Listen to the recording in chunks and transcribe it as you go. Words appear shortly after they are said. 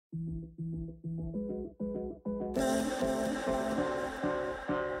Hello,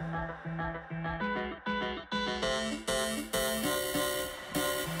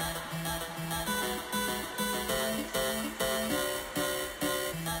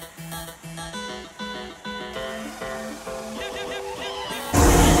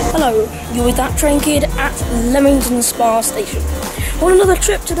 you're with That Train Kid at Leamington Spa Station. On another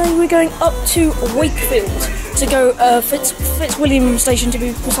trip today, we're going up to Wakefield to go Fitzwilliam Station to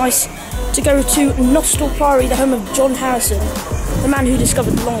be precise, to go to Nostell Priory, the home of John Harrison, the man who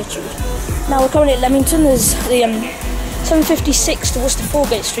discovered longitude. Now we're currently at Leamington. There's the 756 to Worcester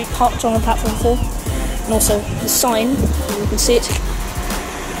Foregate Street parked on platform 4, and also the sign, you can see it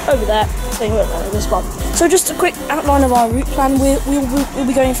over there, saying we're at the spa. So just a quick outline of our route plan. We'll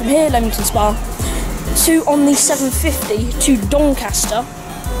be going from here, Leamington Spa, to on the 750 to Doncaster.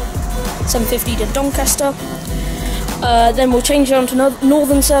 750 to Doncaster. Then we'll change on to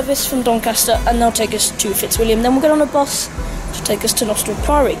Northern Service from Doncaster, and they'll take us to Fitzwilliam. Then we'll get on a bus to take us to Nostell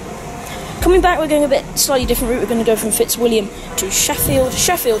Priory. Coming back, we're going a bit slightly different route. We're going to go from Fitzwilliam to Sheffield,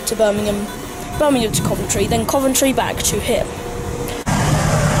 Sheffield to Birmingham, Birmingham to Coventry, then Coventry back to here.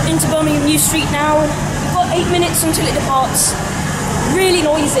 Into Birmingham New Street now. We've got 8 minutes until it departs. Really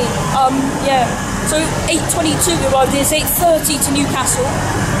noisy. Yeah. So 8:22 we arrived here. It's 8:30 to Newcastle.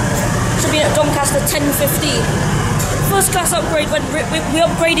 Should be at Doncaster 10:15. First class upgrade. We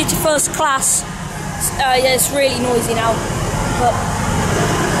upgraded to first class. Yeah, it's really noisy now, but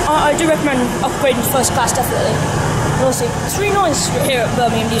I do recommend upgrading to first class definitely. We'll see. It's really nice here at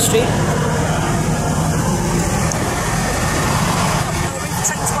Birmingham New Street.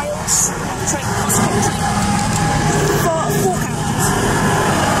 Train cross country for 4 counties.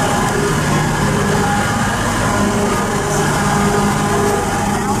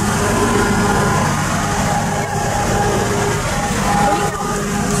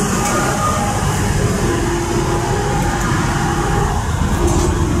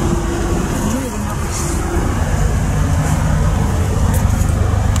 Really nice.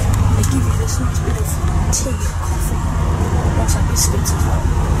 They give you this nice bit of tea or coffee. Lots of biscuits as well.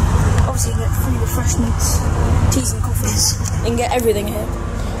 Obviously you get free refreshments, teas and coffees. You can get everything here.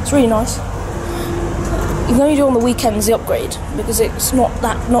 It's really nice. You can only do it on the weekends, the upgrade, because it's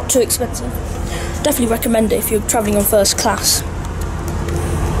not too expensive. Definitely recommend it if you're travelling on first class.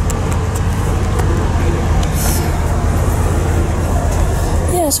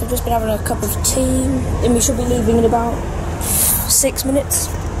 Yeah, so I've just been having a cup of tea, and we should be leaving in about 6 minutes.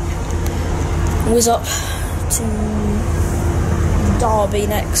 Whiz up to Derby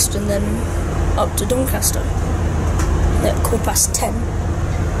next, and then up to Doncaster at 10:15.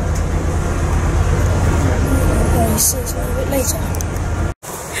 I'll see you a bit later.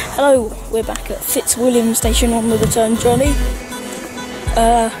 Hello, we're back at Fitzwilliam Station on the return journey.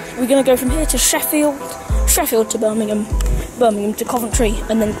 We're going to go from here to Sheffield, Sheffield to Birmingham, Birmingham to Coventry,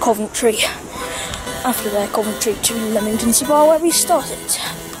 and then Coventry. After there, Coventry to Leamington Spa, where we started.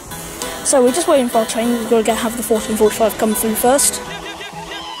 So we're just waiting for our train. We've got to have the 14:45 come through first.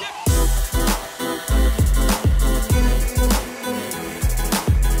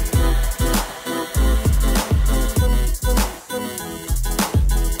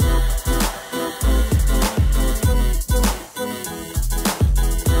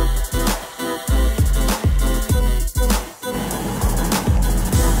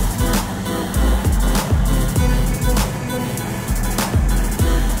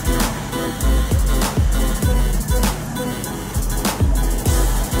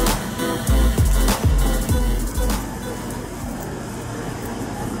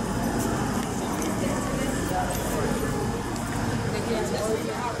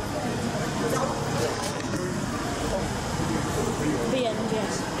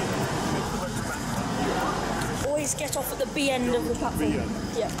 Get off at the B end of the platform.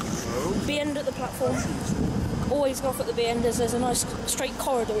 Yeah. B end at the platform. Always go off at the B end as there's a nice straight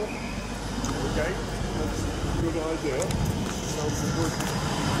corridor. Okay, that's a good idea. Sounds good.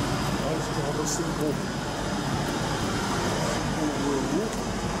 Nice to have a simple rule.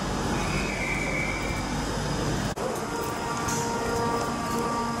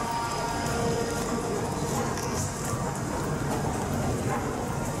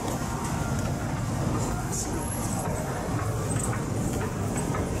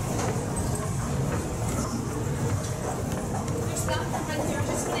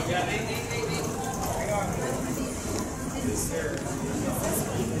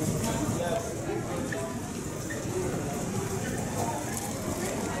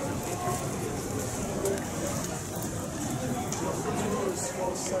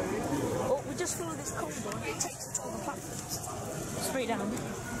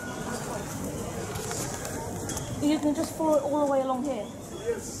 You can just follow it all the way along here.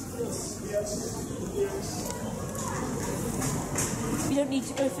 Yes. You don't need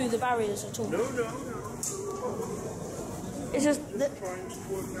to go through the barriers at all. No. It's just that. Trying to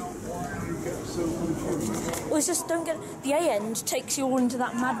work out why I get so confused. Well, it's just don't get. The A end takes you all into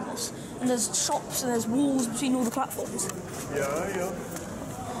that madness, and there's shops and there's walls between all the platforms. Yeah.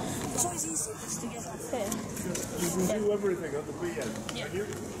 It's always easiest to get up here. You can do everything at the B end. Yeah. Can you?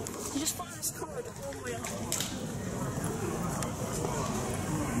 You just follow this corridor all the way along.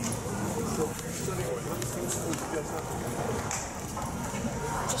 So anyway, that's useful to get up.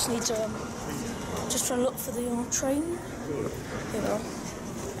 Just need to just try and look for the train. Here we are.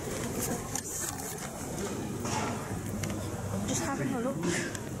 Just having a look.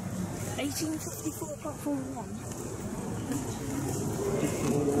 1854 platform 1.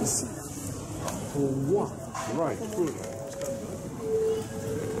 For what? Right, good.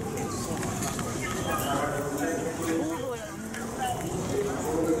 All the way along.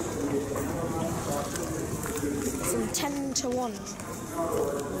 From 10 to 1.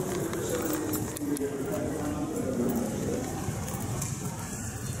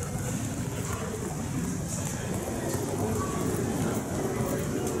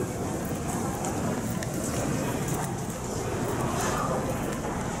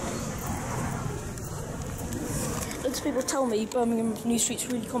 Loads of people tell me Birmingham's New Street's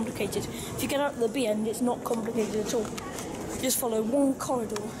really complicated. If you get out at the B end, it's not complicated at all. You just follow one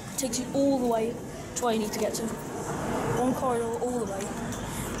corridor. It takes you all the way to where you need to get to. One corridor all the way.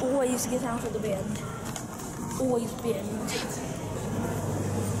 Always get out at the B end. Always B end.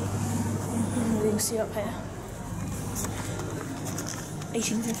 You can see up here.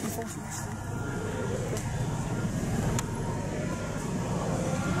 1854.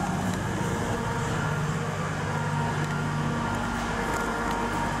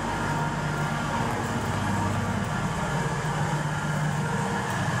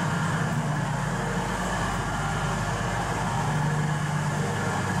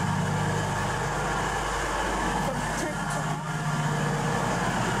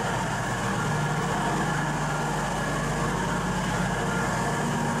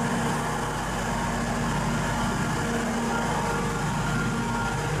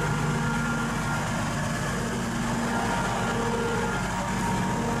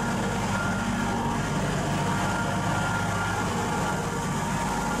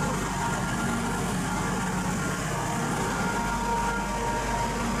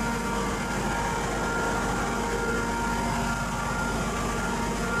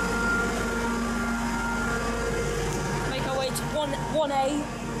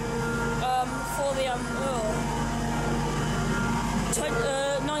 For the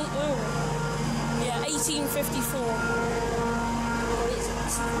 1854.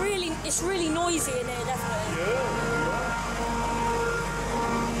 It's really noisy in here, definitely.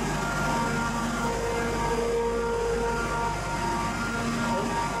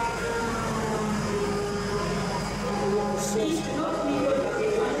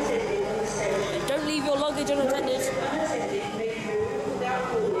 Don't leave your luggage unattended.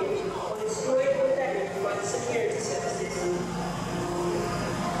 Security services.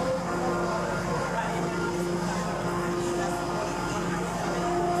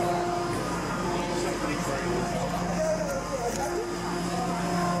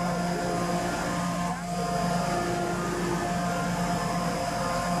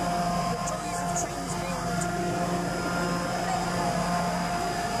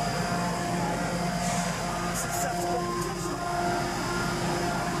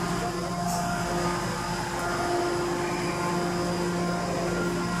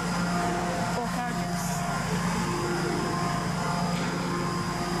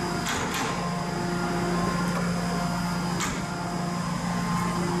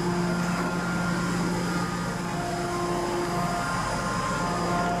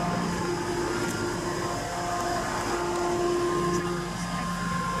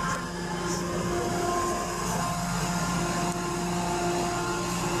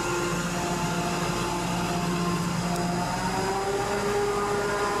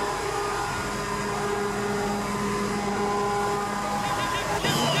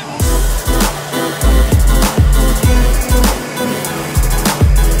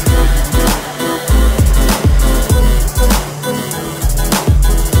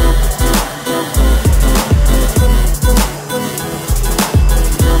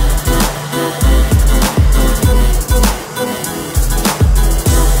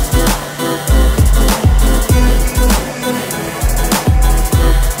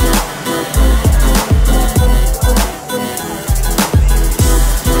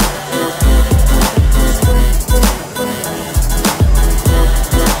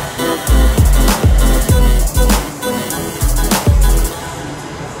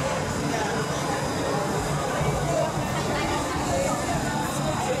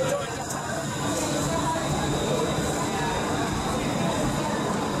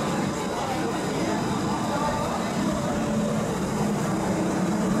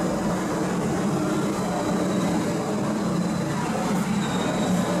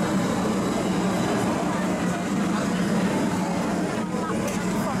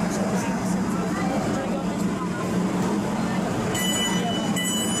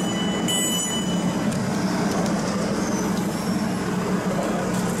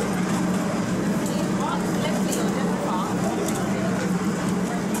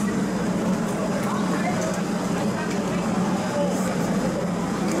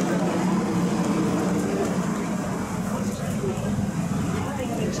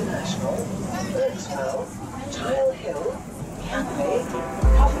 International, Fitzwilliam, Tile Hill, Canley,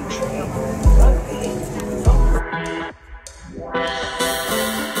 Coventry, Rugby,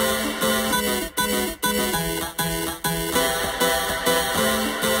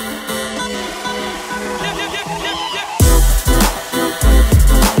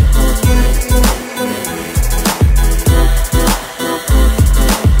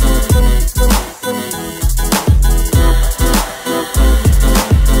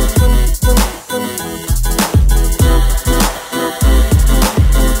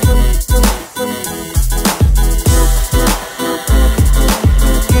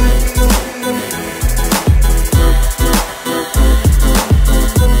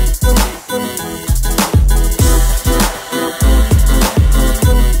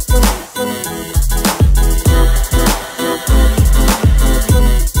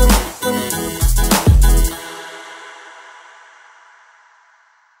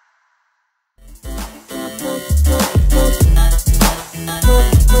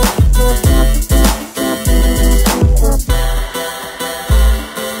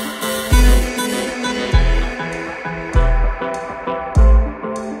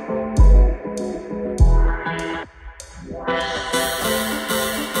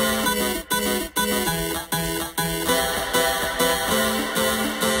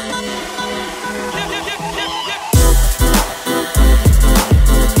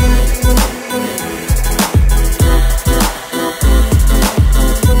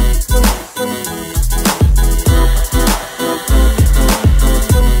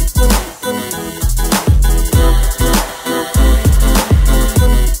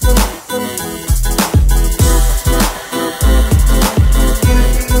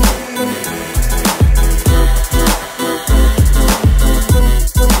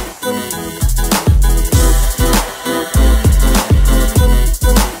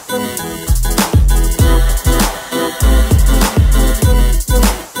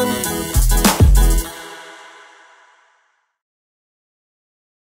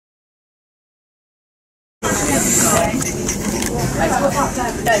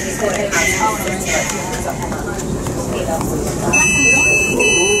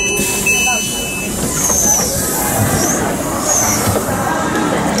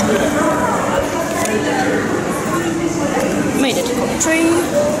 Made it to Coventry.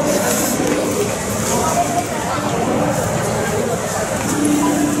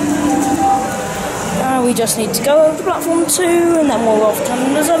 We just need to go over to platform 2 and then we're off to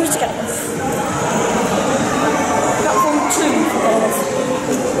the zones to get off. Platform 2 for get off.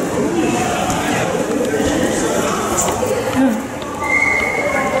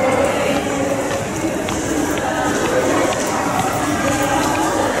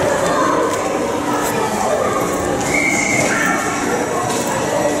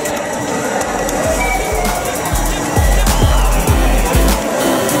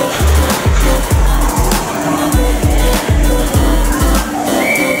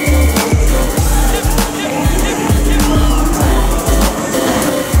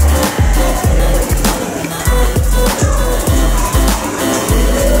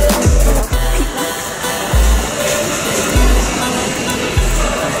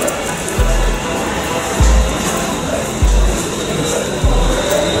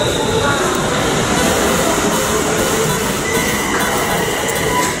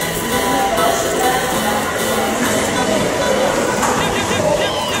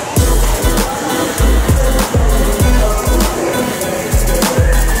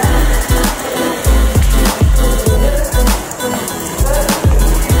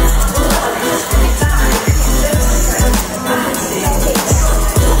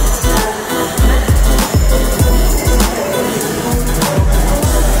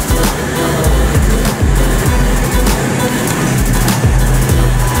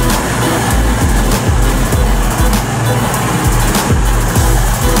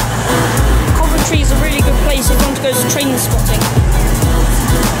 Train spotting.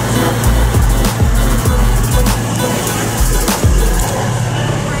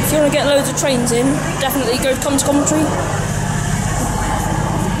 If you want to get loads of trains in, definitely come to Coventry.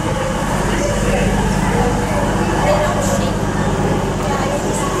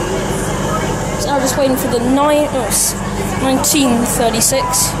 So I'm just waiting for the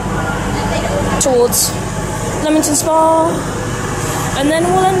 1936 towards Leamington Spa, and then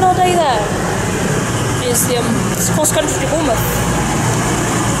we'll end our day there. Is the cross country to Bournemouth.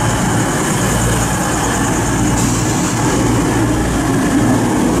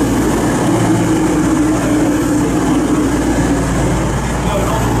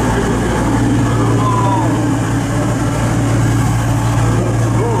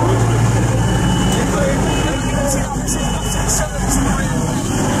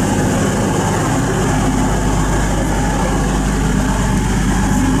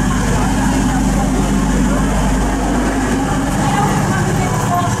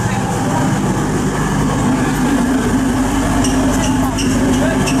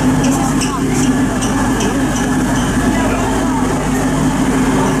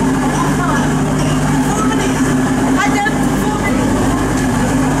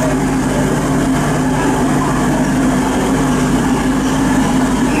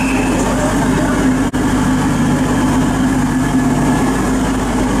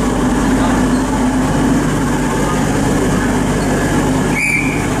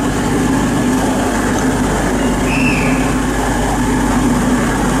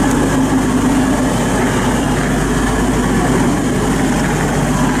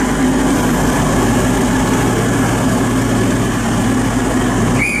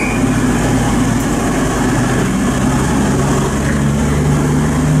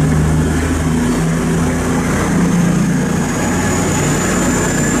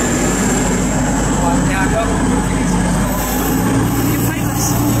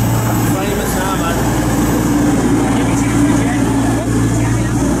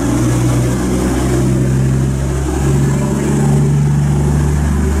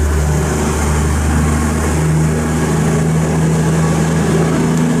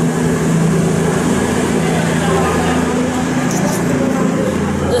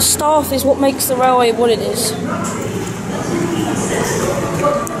 stuff is what makes the railway what it is.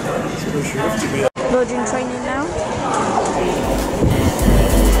 Virgin training now.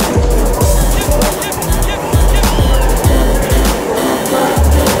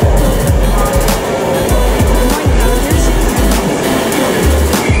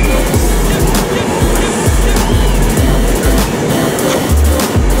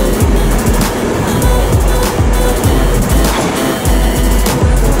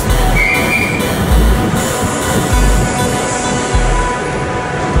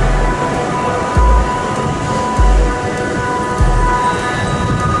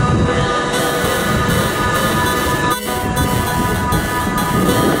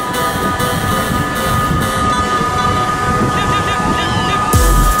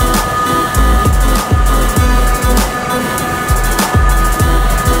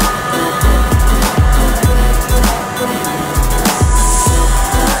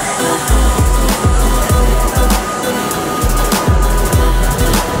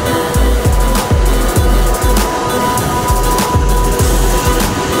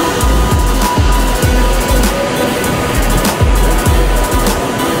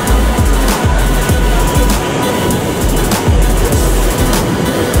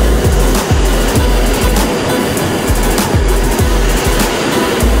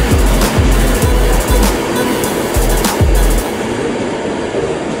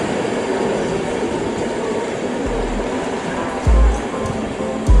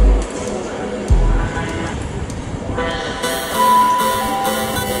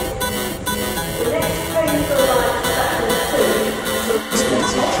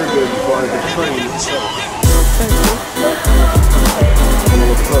 By the train itself.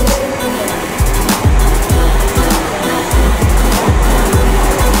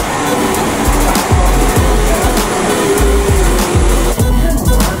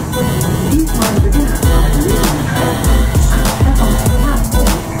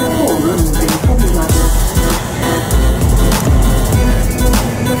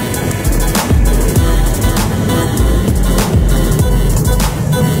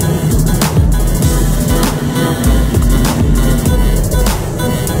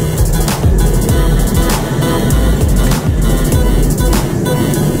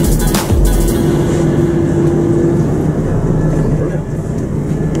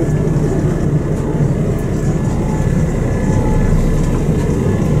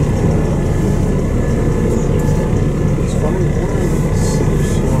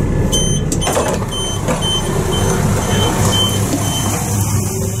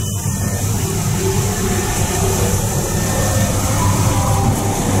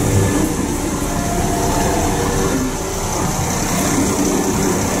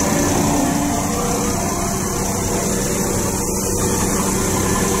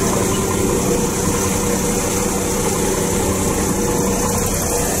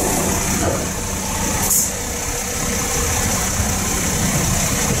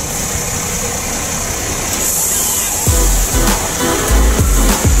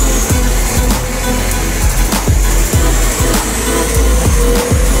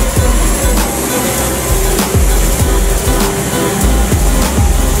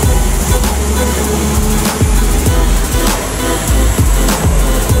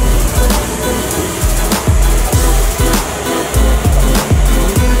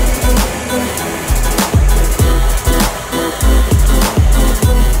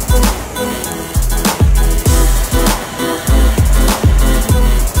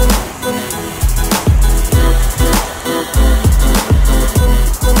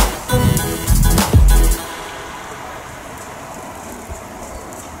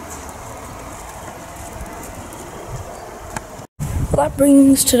 Well, that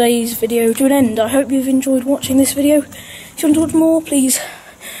brings today's video to an end. I hope you've enjoyed watching this video. If you want to watch more, please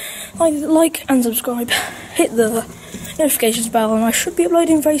like and subscribe. Hit the notifications bell, and I should be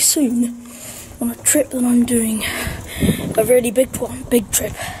uploading very soon on a trip that I'm doing. A really big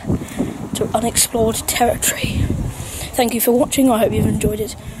trip to unexplored territory. Thank you for watching. I hope you've enjoyed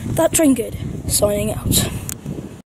it. That Train Kid, signing out.